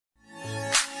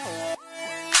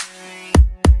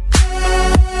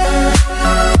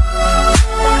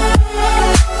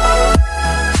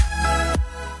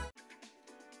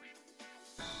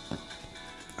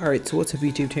Alright, so what's up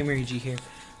YouTube, Tamer AG here.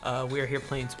 We are here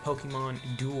playing Pokemon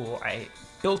Duel. I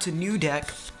built a new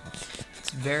deck.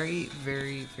 It's very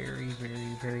in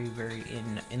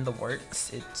the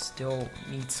works. It still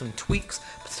needs some tweaks,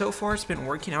 but so far it's been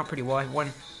working out pretty well. I've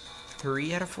won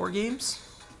 3 out of 4 games.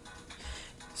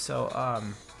 So,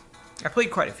 I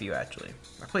played quite a few actually.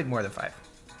 I played more than 5.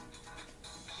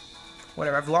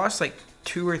 Whatever, I've lost like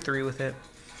 2 or 3 with it,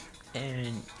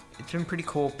 and it's been pretty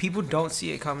cool. People don't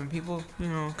see it coming. People,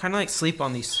 kind of like sleep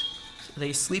on these.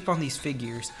 They sleep on these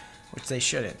figures, which they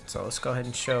shouldn't. So let's go ahead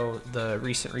and show the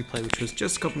recent replay, which was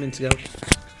just a couple minutes ago.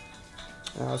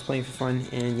 I was playing for fun,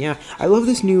 and yeah, I love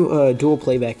this new dual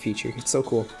playback feature. It's so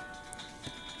cool.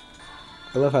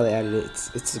 I love how they added it.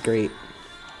 It's great.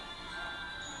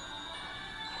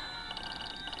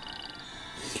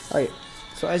 Alright,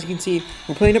 so as you can see,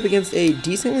 we're playing up against a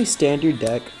decently standard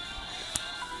deck.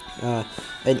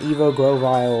 An Evo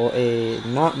Grovyle, a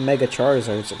not Mega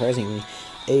Charizard, surprisingly,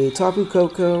 a Tapu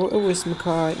Koko, a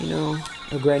Wismacott,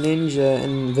 a Greninja,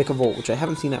 and Vikavolt, which I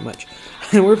haven't seen that much.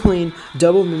 And we're playing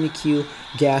double Mimikyu,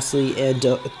 Ghastly, and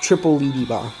triple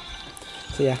Ledyba.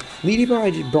 So yeah, Ledyba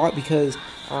I just brought because,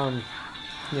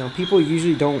 people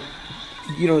usually don't,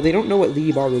 they don't know what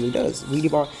Ledyba really does.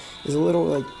 Ledyba is a little,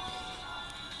 like,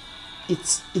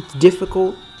 it's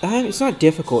difficult. It's not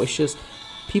difficult, it's just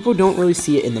people don't really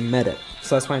see it in the meta.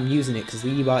 So that's why I'm using it, because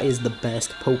Ledyba is the best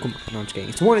Pokemon. No, I'm just kidding.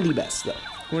 It's one of the best, though.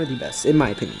 One of the best, in my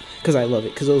opinion. Because I love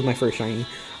it, because it was my first shiny.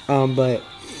 But,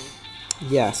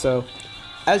 yeah, so,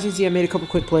 as you can see, I made a couple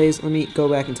quick plays. Let me go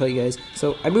back and tell you guys.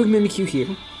 So, I moved Mimikyu here,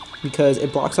 because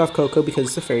it blocks off Koko, because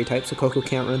it's a fairy type, so Koko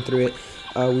can't run through it.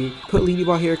 We put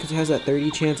Ledyba here, because it has that 30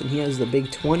 chance, and he has the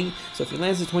big 20. So, if he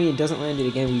lands the 20 and doesn't land it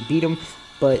again, we beat him.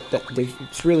 But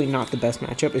it's really not the best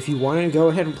matchup. If you want to go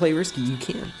ahead and play risky, you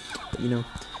can. But,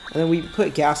 and then we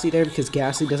put Ghastly there because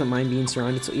Ghastly doesn't mind being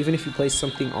surrounded. So even if you place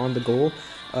something on the goal,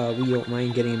 we don't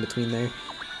mind getting in between there.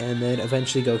 And then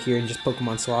eventually go here and just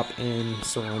Pokemon swap and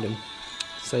surround him.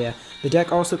 So yeah, the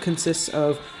deck also consists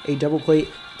of a double plate,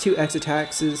 2 X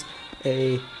attacks,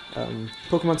 a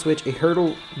Pokemon switch, a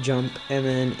hurdle jump, and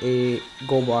then a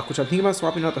goal block. Which I'm thinking about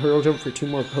swapping out the hurdle jump for 2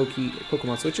 more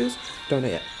Pokemon switches. Don't know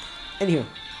yet. Anywho,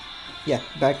 yeah,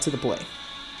 back to the play.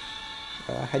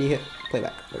 How do you hit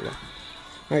playback? There we go.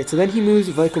 Alright, so then he moves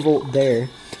Vikavolt there,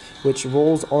 which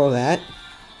rolls all of that.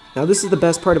 Now this is the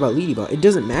best part about Ledyba. It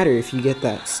doesn't matter if you get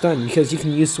that stun, because you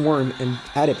can use Swarm and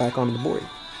add it back onto the board.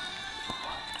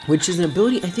 Which is an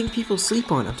ability I think people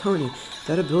sleep on. I'm telling you,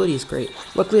 that ability is great.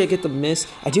 Luckily I get the miss.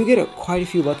 I do get quite a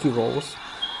few lucky rolls.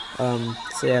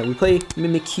 So yeah, we play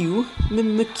Mimikyu.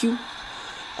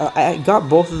 I got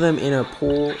both of them in a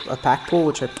pack pool,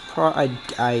 which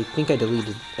I think I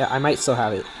deleted. I might still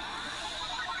have it.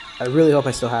 I really hope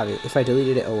I still have it. If I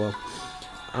deleted it, oh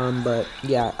well. But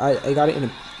yeah, I got it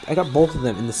I got both of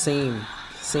them in the same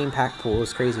pack pool. It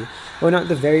was crazy. Well, not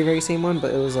the very same one,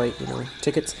 but it was like,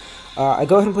 tickets. I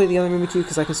go ahead and play the other Mimikyu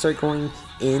because I can start going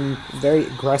in very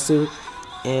aggressive.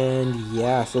 And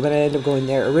yeah, so then I end up going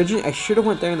there. Originally, I should have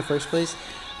went there in the first place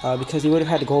because he would have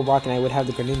had the gold block and I would have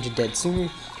the Greninja dead sooner.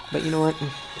 But you know what?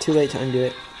 Too late to undo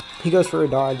it. He goes for a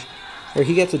dodge. Or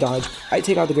he gets a dodge. I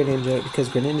take out the Greninja because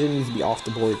Greninja needs to be off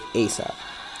the board ASAP,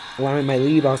 allowing my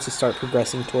Ledyba to start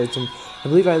progressing towards him. I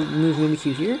believe I moved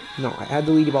Mimikyu here. No, I had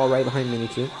the Ledyba right behind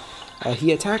Mimikyu.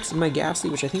 He attacks my Ghastly,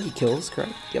 which I think he kills,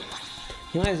 correct? Yep.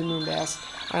 He lands a Moonbass.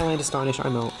 I land Astonish.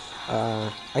 I'm out.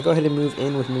 I go ahead and move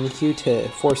in with Mimikyu to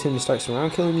force him to start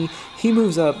surround killing me. He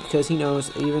moves up because he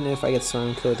knows even if I get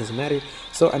surround kill, it doesn't matter.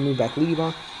 So I move back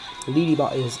Ledyba.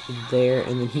 Ledyba is there,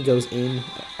 and then he goes in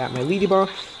at my Ledyba.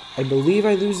 I believe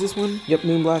I lose this one. Yep,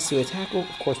 Moonblast to a tackle.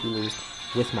 Of course we lose,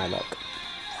 with my luck.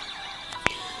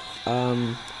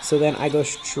 So then I go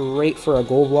straight for a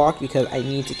goal block because I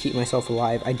need to keep myself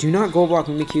alive. I do not goal block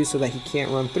Mimikyu so that he can't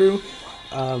run through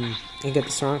and get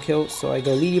the surround kill. So I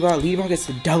go Ledyba. Ledyba gets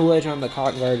the double edge on the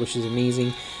Cotton Guard, which is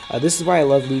amazing. This is why I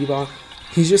love Ledyba.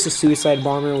 He's just a suicide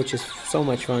bomber, which is so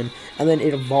much fun. And then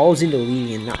it evolves into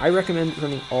Ledian. Now, I recommend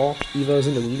running all Evos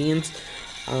into Ledians.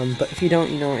 But if you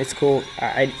don't, it's cool.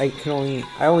 I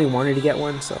only wanted to get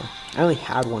one, so I only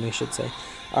had one, I should say.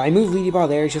 I moved Ledyba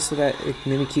there just so that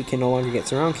Mimikyu can no longer get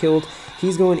surround killed.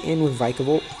 He's going in with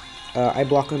Vikavolt. I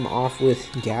block him off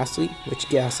with Ghastly, which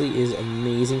Ghastly is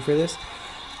amazing for this.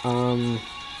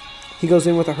 He goes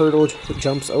in with a hurdle,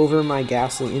 jumps over my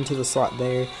Ghastly into the slot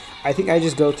there. I think I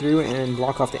just go through and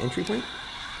block off the entry point.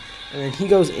 And then he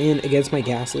goes in against my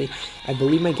Ghastly. I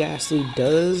believe my Ghastly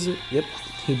does, yep,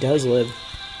 he does live,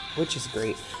 which is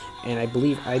great. And I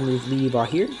believe I move Ledyba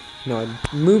here. No,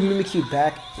 I move Mimikyu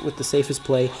back with the safest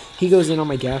play. He goes in on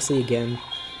my Ghastly again.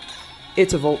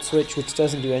 It's a Volt Switch, which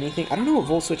doesn't do anything. I don't know what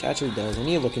Volt Switch actually does. I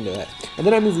need to look into that. And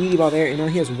then I move Ledyba there, and now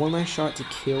he has one last shot to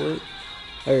kill it.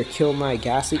 Or kill my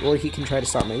Ghastly, or he can try to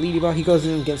stop my Ledyba. He goes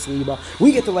in against Ledyba.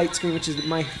 We get the Light Screen, which is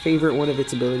my favorite one of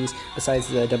its abilities, besides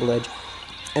the Double Edge.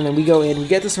 And then we go in, we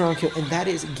get the surround kill, and that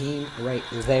is a game right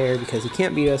there, because he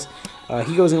can't beat us.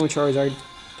 He goes in with Charizard.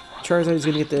 Charizard is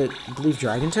going to get the, I believe,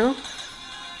 Dragon Tail?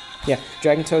 Yeah,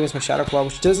 Dragon Tail against my Shadow Claw,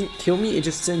 which doesn't kill me, it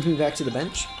just sends me back to the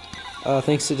bench.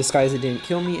 Thanks to Disguise, it didn't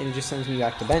kill me, and it just sends me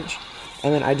back to bench.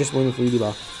 And then I just win with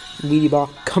Ledyba. Ledyba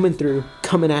coming through,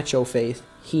 coming at your face.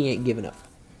 He ain't giving up.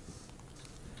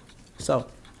 So,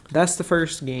 that's the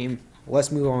first game.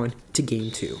 Let's move on to game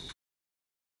 2.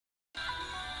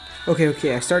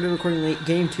 Okay, I started recording late.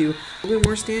 Game 2, a little bit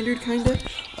more standard, kind of.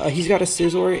 He's got a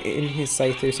Scizor in his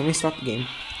Scyther, so let me stop the game.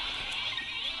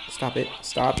 Stop it.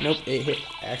 Stop. Nope, it hit.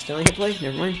 I accidentally hit play.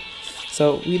 Never mind.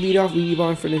 So, we lead off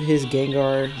Ledyba in front of his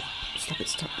Gengar. Stop it.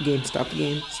 Stop the game. Stop the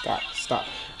game. Stop.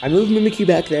 I moved Mimikyu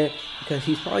back there because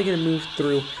he's probably going to move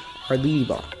through our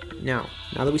Ledyba. Now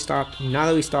that we stopped,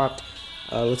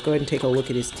 let's go ahead and take a look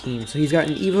at his team. So he's got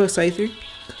an Evo Scyther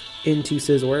into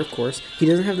Scizor, of course. He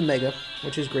doesn't have the Mega,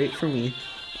 which is great for me.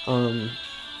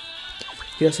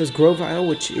 He also has Grovyle,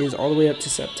 which is all the way up to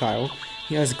Sceptile.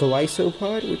 He has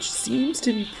Glisopod, which seems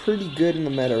to be pretty good in the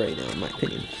meta right now, in my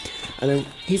opinion. And then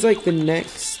he's like the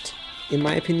next, in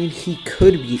my opinion, he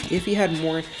could be, if he had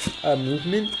more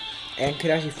movement and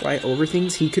could actually fly over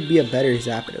things, he could be a better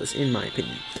Zapdos, in my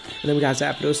opinion. And then we got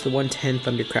Zapdos, the 110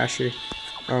 Thunder Crasher.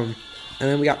 And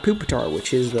then we got Pupitar,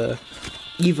 which is the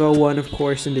Evo one, of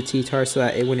course, into T-Tar, so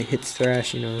that when it hits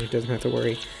Thrash, you know, it doesn't have to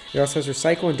worry. It also has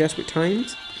Recycle and Desperate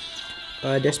Times.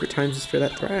 Desperate Times is for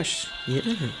that Thrash. Yeah.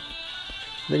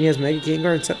 Then he has Mega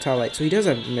Gengar and Sceptile Light. So he does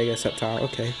have Mega Sceptile.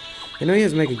 Okay. I know he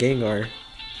has Mega Gengar.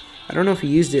 I don't know if he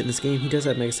used it in this game. He does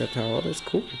have Mega Sceptile. Oh, that's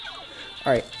cool.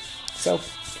 Alright. So,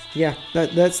 yeah.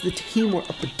 That's the team we're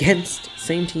up against.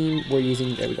 Same team we're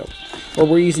using. There we go. Or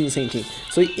we're using the same team.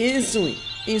 So he instantly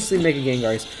Mega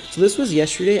Gengars. So this was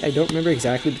yesterday. I don't remember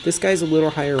exactly. But this guy's a little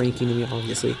higher ranking than me,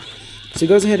 obviously. So he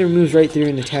goes ahead and moves right through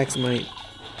and attacks my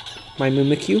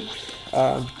Mimikyu.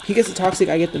 He gets the Toxic.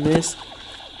 I get the Miss.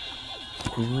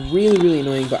 Really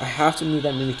annoying, but I have to move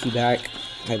that Mimikyu back,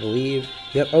 I believe.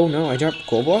 Yep. Oh no, I dropped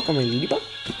Cold Block on my Ledyba.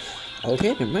 Okay,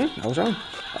 never mind. I was wrong.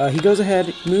 He goes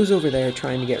ahead, moves over there,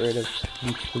 trying to get rid of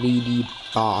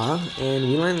Ledyba, and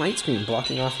we land Light Screen,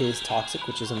 blocking off his Toxic,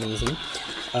 which is amazing.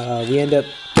 We end up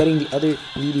getting the other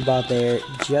Ledyba there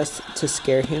just to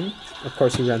scare him. Of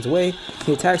course, he runs away.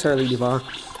 He attacks our Ledyba.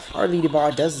 Our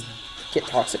Ledyba does get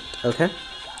Toxic. Okay.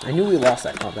 I knew we lost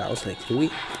that combat. I was like, do we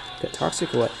get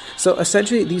Toxic or what? So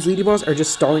essentially, these Ledybas are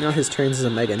just stalling out his turns as a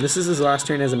Mega, and this is his last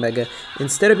turn as a Mega.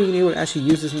 Instead of being able to actually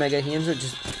use this Mega, he ends up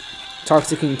just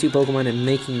Toxicking 2 Pokemon and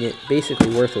making it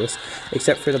basically worthless,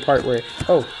 except for the part where,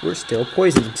 oh, we're still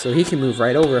poisoned, so he can move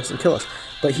right over us and kill us.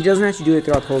 But he doesn't actually do it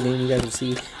throughout the whole game. You guys will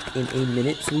see in a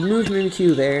minute. So we moved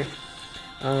Mimikyu there.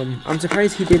 I'm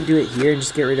surprised he didn't do it here and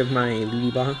just get rid of my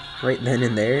Ledyba right then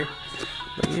and there.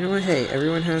 But you know what? Hey,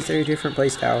 everyone has their different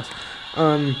playstyles.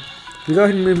 We go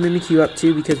ahead and move Mimikyu up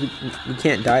too because we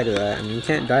can't die to that. I mean, we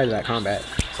can't die to that combat.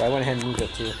 So I went ahead and moved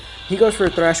it too. He goes for a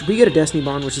Thrash. We get a Destiny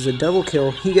Bond, which is a double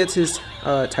kill. He gets his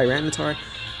Tyranitar.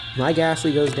 My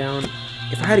Ghastly goes down.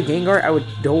 If I had a Gengar, I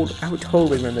would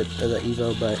totally run the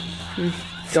Evo, but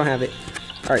don't have it.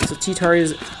 Alright, so T-Tar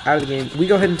is out of the game. We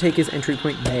go ahead and take his entry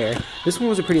point there. This one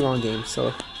was a pretty long game,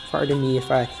 so pardon me if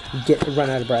I run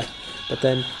out of breath. But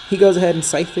then he goes ahead and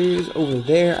Scythers over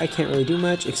there. I can't really do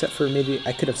much, except for maybe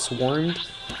I could have swarmed,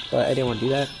 but I didn't want to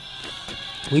do that.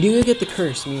 We do get the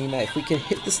curse, meaning that if we can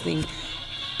hit this thing,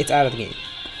 it's out of the game.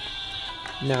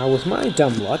 Now, with my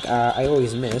dumb luck, I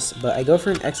always miss, but I go for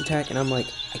an X attack, and I'm like,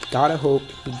 I gotta hope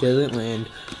he doesn't land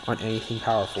on anything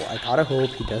powerful. I gotta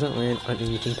hope he doesn't land on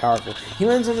anything powerful. He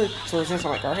lands on the Swords Dance.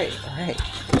 I'm like, alright,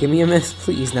 give me a miss,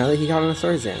 please, now that he got on the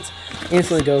Swords Dance.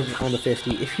 Instantly goes on the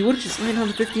 50. If he would have just landed on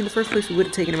the 50 in the first place, we would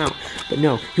have taken him out. But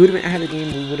no, he would have been out of the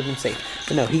game, we would have been safe.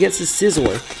 But no, he gets his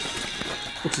Scizor,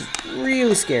 which is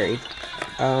really scary.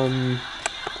 And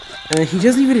he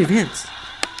doesn't even advance.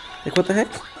 Like, what the heck?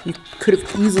 He could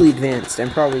have easily advanced and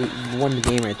probably won the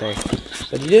game right there.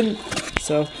 But he didn't.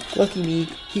 So, lucky me.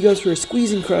 He goes for a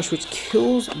Squeezing Crush, which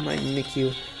kills my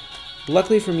Mimikyu.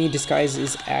 Luckily for me, Disguise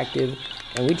is active.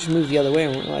 And we just moved the other way.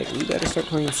 And we're like, we gotta start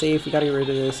playing safe. We gotta get rid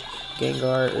of this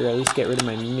Gengar. Or at least get rid of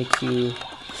my Mimikyu.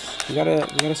 We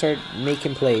gotta start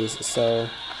making plays. So,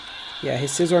 yeah, his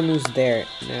Scizor moves there.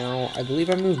 Now, I believe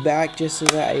I moved back just so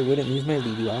that I wouldn't lose my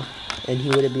Ledyba. And he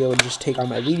wouldn't be able to just take on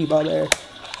my Ledyba there.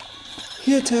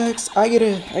 He attacks. I get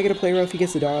a play rough. He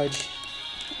gets a dodge.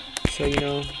 So, you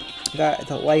know,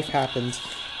 the life happens.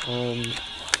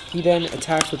 He then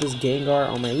attacks with his Gengar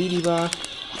on my Ledyba,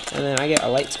 and then I get a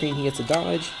light screen. He gets a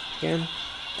dodge again.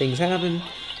 Things happen,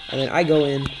 and then I go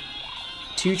in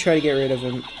to try to get rid of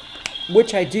him,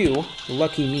 which I do.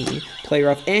 Lucky me. Play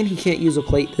rough, and he can't use a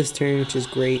plate this turn, which is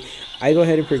great. I go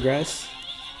ahead and progress.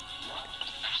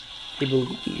 I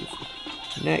believe.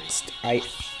 Next, I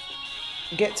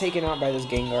get taken out by this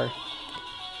Gengar.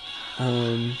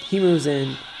 He moves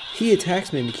in. He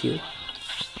attacks Mimikyu.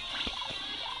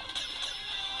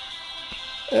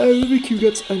 Mimikyu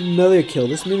gets another kill.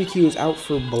 This Mimikyu is out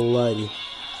for blood.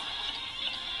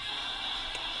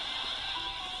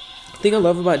 The thing I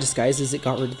love about Disguise is it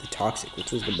got rid of the Toxic,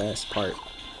 which was the best part.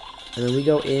 And then we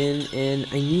go in, and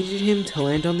I needed him to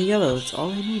land on the yellow. That's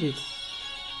all I needed.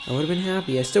 I would have been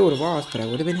happy. I still would have lost, but I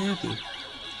would have been happy.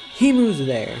 He moves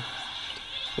there,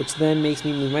 which then makes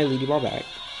me move my Ledyba back.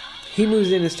 He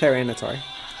moves in his Tyranitar.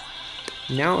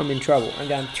 Now I'm in trouble. I'm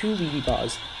down 2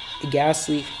 Ledybas, a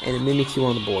Ghastly, and a Mimikyu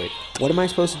on the board. What am I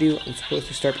supposed to do? I'm supposed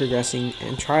to start progressing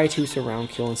and try to surround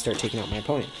kill and start taking out my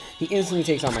opponent. He instantly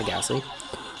takes out my Ghastly,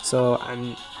 so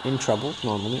I'm in trouble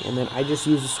normally. And then I just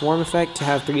use the Swarm effect to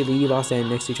have 3 Ledybas standing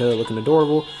next to each other looking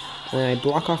adorable. And then I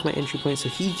block off my entry point so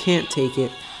he can't take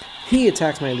it. He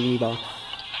attacks my Ledyba.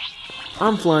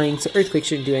 I'm flying, so Earthquake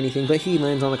shouldn't do anything, but he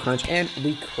lands on the crunch, and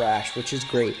we crash, which is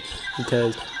great,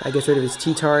 because that gets rid of his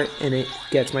T-Tart, and it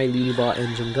gets my Ledyba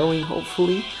engine going,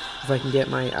 hopefully. If I can get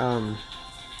my,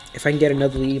 if I can get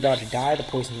another Ledyba to die, the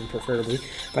poison one preferably,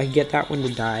 if I can get that one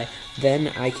to die, then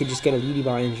I could just get a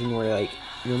Ledyba engine where, like,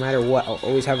 no matter what, I'll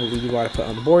always have a Ledyba to put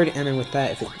on the board, and then with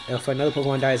that, if another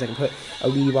Pokemon dies, I can put a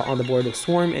Ledyba on the board with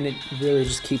Swarm, and it really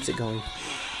just keeps it going.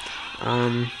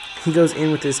 He goes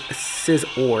in with his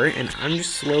Scizor, and I'm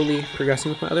just slowly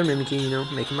progressing with my other Mimikyu, you know,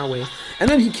 making my way. And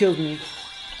then he killed me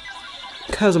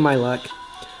because of my luck.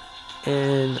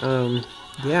 And,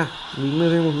 yeah, we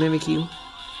move in with Mimikyu.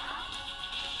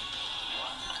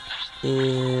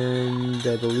 And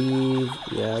I believe,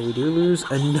 yeah, we do lose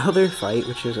another fight,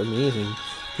 which is amazing.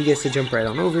 He gets to jump right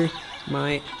on over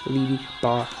my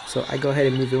Ledyba, so I go ahead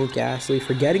and move in with Ghastly,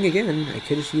 forgetting again. I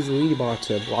could just use the Ledyba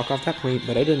to block off that point,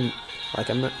 but I didn't. Like,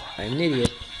 I'm an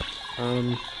idiot.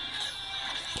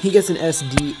 He gets an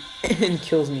SD and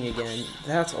kills me again.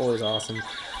 That's always awesome.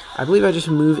 I believe I just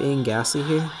move in Ghastly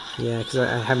here. Yeah, because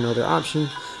I have no other option.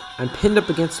 I'm pinned up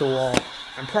against the wall.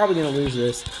 I'm probably going to lose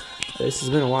this. This has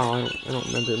been a while. I don't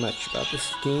remember much about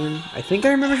this game. I think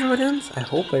I remember how it ends. I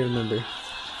hope I remember.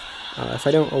 If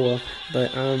I don't, oh well.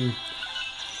 But,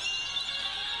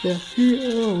 yeah,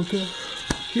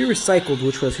 he recycled,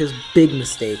 which was his big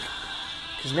mistake.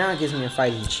 Because now it gives me a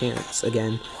fighting chance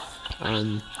again.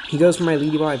 He goes for my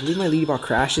Ledyba. I believe my Ledyba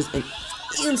crashes and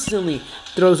instantly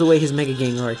throws away his Mega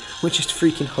Gengar, which is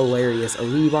freaking hilarious. A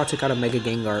Ledyba took out a Mega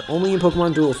Gengar. Only in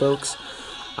Pokemon Duel, folks.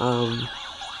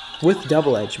 With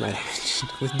Double Edge, might I mention.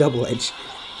 With Double Edge.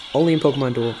 Only in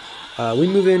Pokemon Duel. We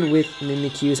move in with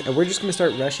Mimikyu's, and we're just going to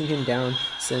start rushing him down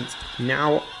since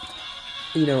now,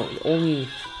 you know, only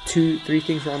 2-3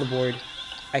 things are on the board.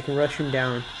 I can rush him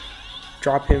down,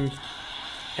 drop him,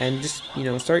 and just, you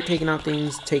know, start taking out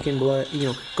things, taking blood, you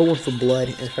know, going for blood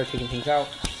and start taking things out.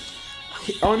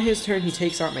 On his turn, he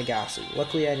takes out my Ghastly.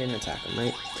 Luckily, I didn't attack him,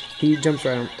 right? He jumps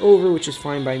right on over, which is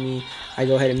fine by me. I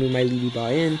go ahead and move my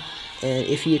Ledyba in, and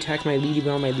if he attacks my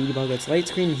Ledyba gets light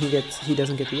screen, and he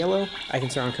doesn't get the yellow, I can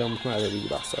surround kill him with my other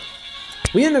Ledyba. So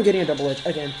we end up getting a double edge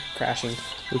again, crashing,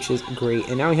 which is great.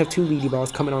 And now we have 2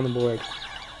 Ledybas coming on the board.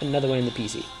 Another one in the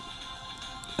PC.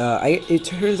 It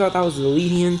turns out that was the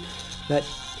Ledyba. That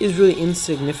is really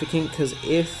insignificant, because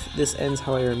if this ends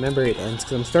how I remember it ends,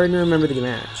 because I'm starting to remember the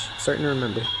match, we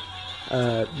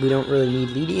don't really need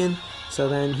Ledyba, so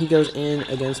then he goes in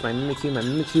against my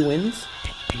Mimikyu wins,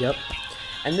 yep,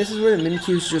 and this is where the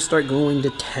Mimikyus just start going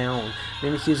to town.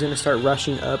 Mimikyu's going to start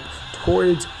rushing up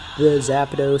towards the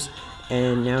Zapdos,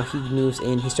 and now he moves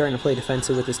in. He's starting to play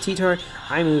defensive with his T-Tar.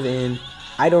 I move in,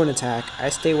 I don't attack, I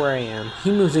stay where I am. He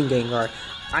moves in Gengar,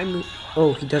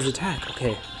 oh, he does attack,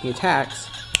 okay, he attacks.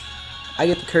 I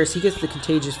get the Curse, he gets the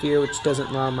Contagious Fear, which doesn't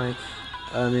allow my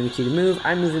Mimikyu to move.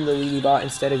 I move in the Ledyba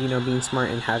instead of, you know, being smart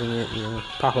and having it, you know,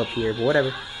 pop up here, but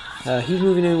whatever. He's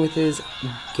moving in with his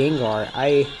Gengar.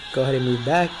 I go ahead and move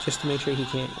back just to make sure he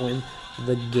can't win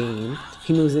the game.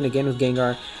 He moves in again with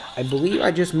Gengar. I believe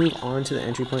I just move on to the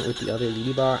entry point with the other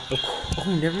Ledyba.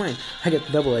 Oh, never mind. I get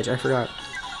the double edge, I forgot.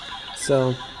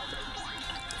 So,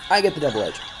 I get the double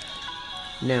edge.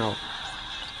 Now,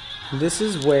 this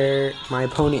is where my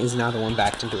opponent is now the one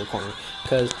backed into a corner,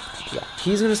 because yeah,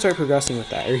 he's going to start progressing with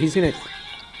that, or he's going to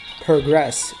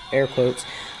progress, air quotes.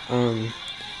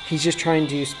 He's just trying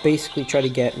to basically try to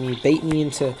get me, bait me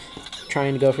into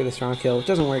trying to go for this round kill. It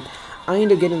doesn't work. I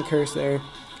end up getting the curse there,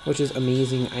 which is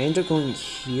amazing. I end up going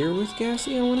here with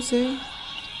Ghastly, I want to say.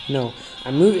 No,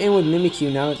 I move in with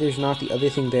Mimikyu now that there's not the other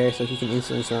thing there, so he can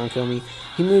instantly surround kill me.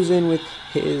 He moves in with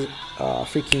his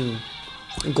freaking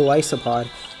Glycopod,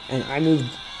 and I move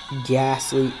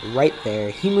Ghastly right there.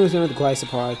 He moves in with the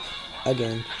Glycopod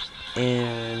again,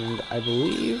 and I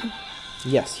believe,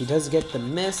 yes, he does get the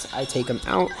miss. I take him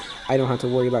out. I don't have to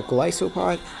worry about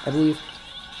Glycopod. I believe,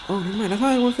 oh, never mind. I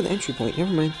thought I went for the entry point.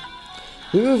 Never mind.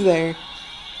 We move there.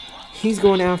 He's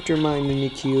going after my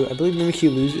Mimikyu. I believe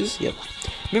Mimikyu loses. Yep.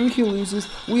 Mimikyu loses.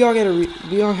 We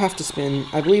all have to spin.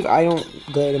 I believe I don't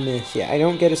get a miss. Yeah, I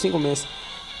don't get a single miss.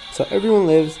 So everyone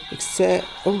lives except,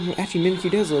 oh, actually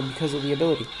Mimikyu does live because of the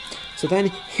ability. So then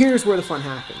here's where the fun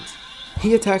happens.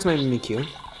 He attacks my Mimikyu.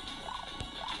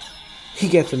 He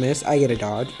gets a miss. I get a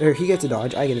dodge, or he gets a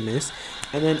dodge. I get a miss,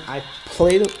 and then I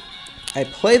play the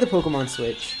Pokemon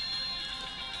Switch,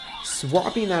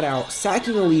 swapping that out,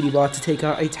 sacking a Ledyba to take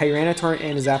out a Tyranitar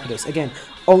and a Zapdos. Again,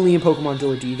 only in Pokemon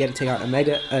Duel do you get to take out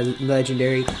a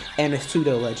Legendary, and a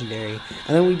Pseudo Legendary.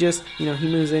 And then we just, he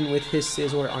moves in with his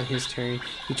Scizor on his turn.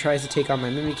 He tries to take out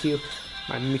my Mimikyu.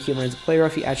 My Mimikyu lands a Play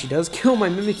Rough. He actually does kill my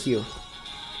Mimikyu.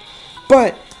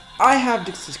 But I have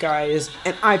Disguise,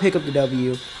 and I pick up the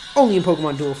W. Only in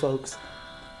Pokemon Duel, folks.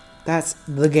 That's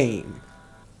the game.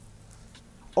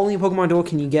 Only in Pokemon Duel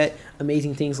can you get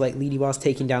amazing things like Ledyba's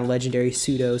taking down legendary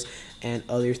pseudos and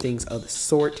other things of the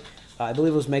sort. I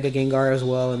believe it was Mega Gengar as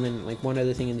well, and then like one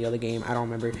other thing in the other game. I don't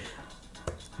remember.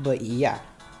 But yeah.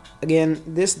 Again,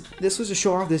 this was to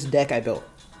show off this deck I built.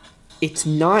 It's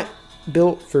not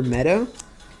built for meta,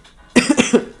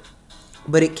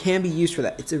 but it can be used for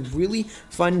that. It's a really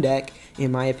fun deck,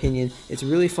 in my opinion. It's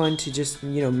really fun to just,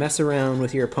 mess around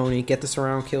with your opponent, get the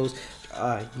surround kills,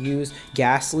 use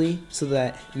Ghastly so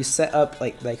that you set up,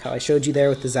 like how I showed you there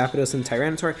with the Zapdos and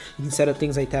Tyranitar, you can set up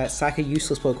things like that, sack a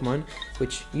useless Pokemon,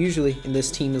 which usually in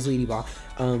this team is Ledyba.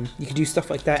 You can do stuff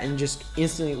like that and just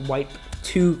instantly wipe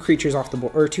two creatures off the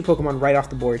board, or two Pokemon right off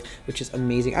the board, which is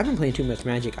amazing. I've been playing too much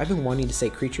Magic. I've been wanting to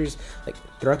say creatures like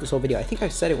throughout this whole video. I think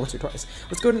I've said it once or twice.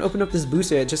 Let's go ahead and open up this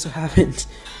booster. It just so happened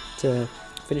to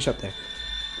finish up there.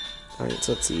 Alright,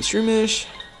 so let's see. Shroomish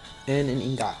and an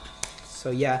Ingot. So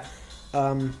yeah,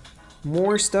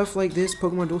 more stuff like this,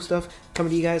 Pokemon Duel stuff, coming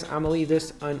to you guys. I'm going to leave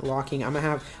this unlocking. I'm going to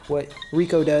have what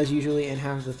Rico does usually and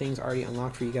have the things already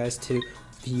unlocked for you guys to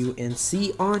view and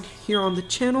see on here on the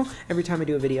channel. Every time I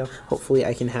do a video, hopefully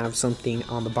I can have something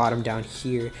on the bottom down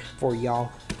here for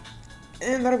y'all.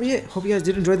 And that'll be it. Hope you guys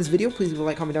did enjoy this video. Please leave a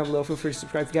like, comment down below. Feel free to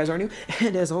subscribe if you guys are new.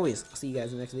 And as always, I'll see you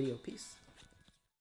guys in the next video. Peace.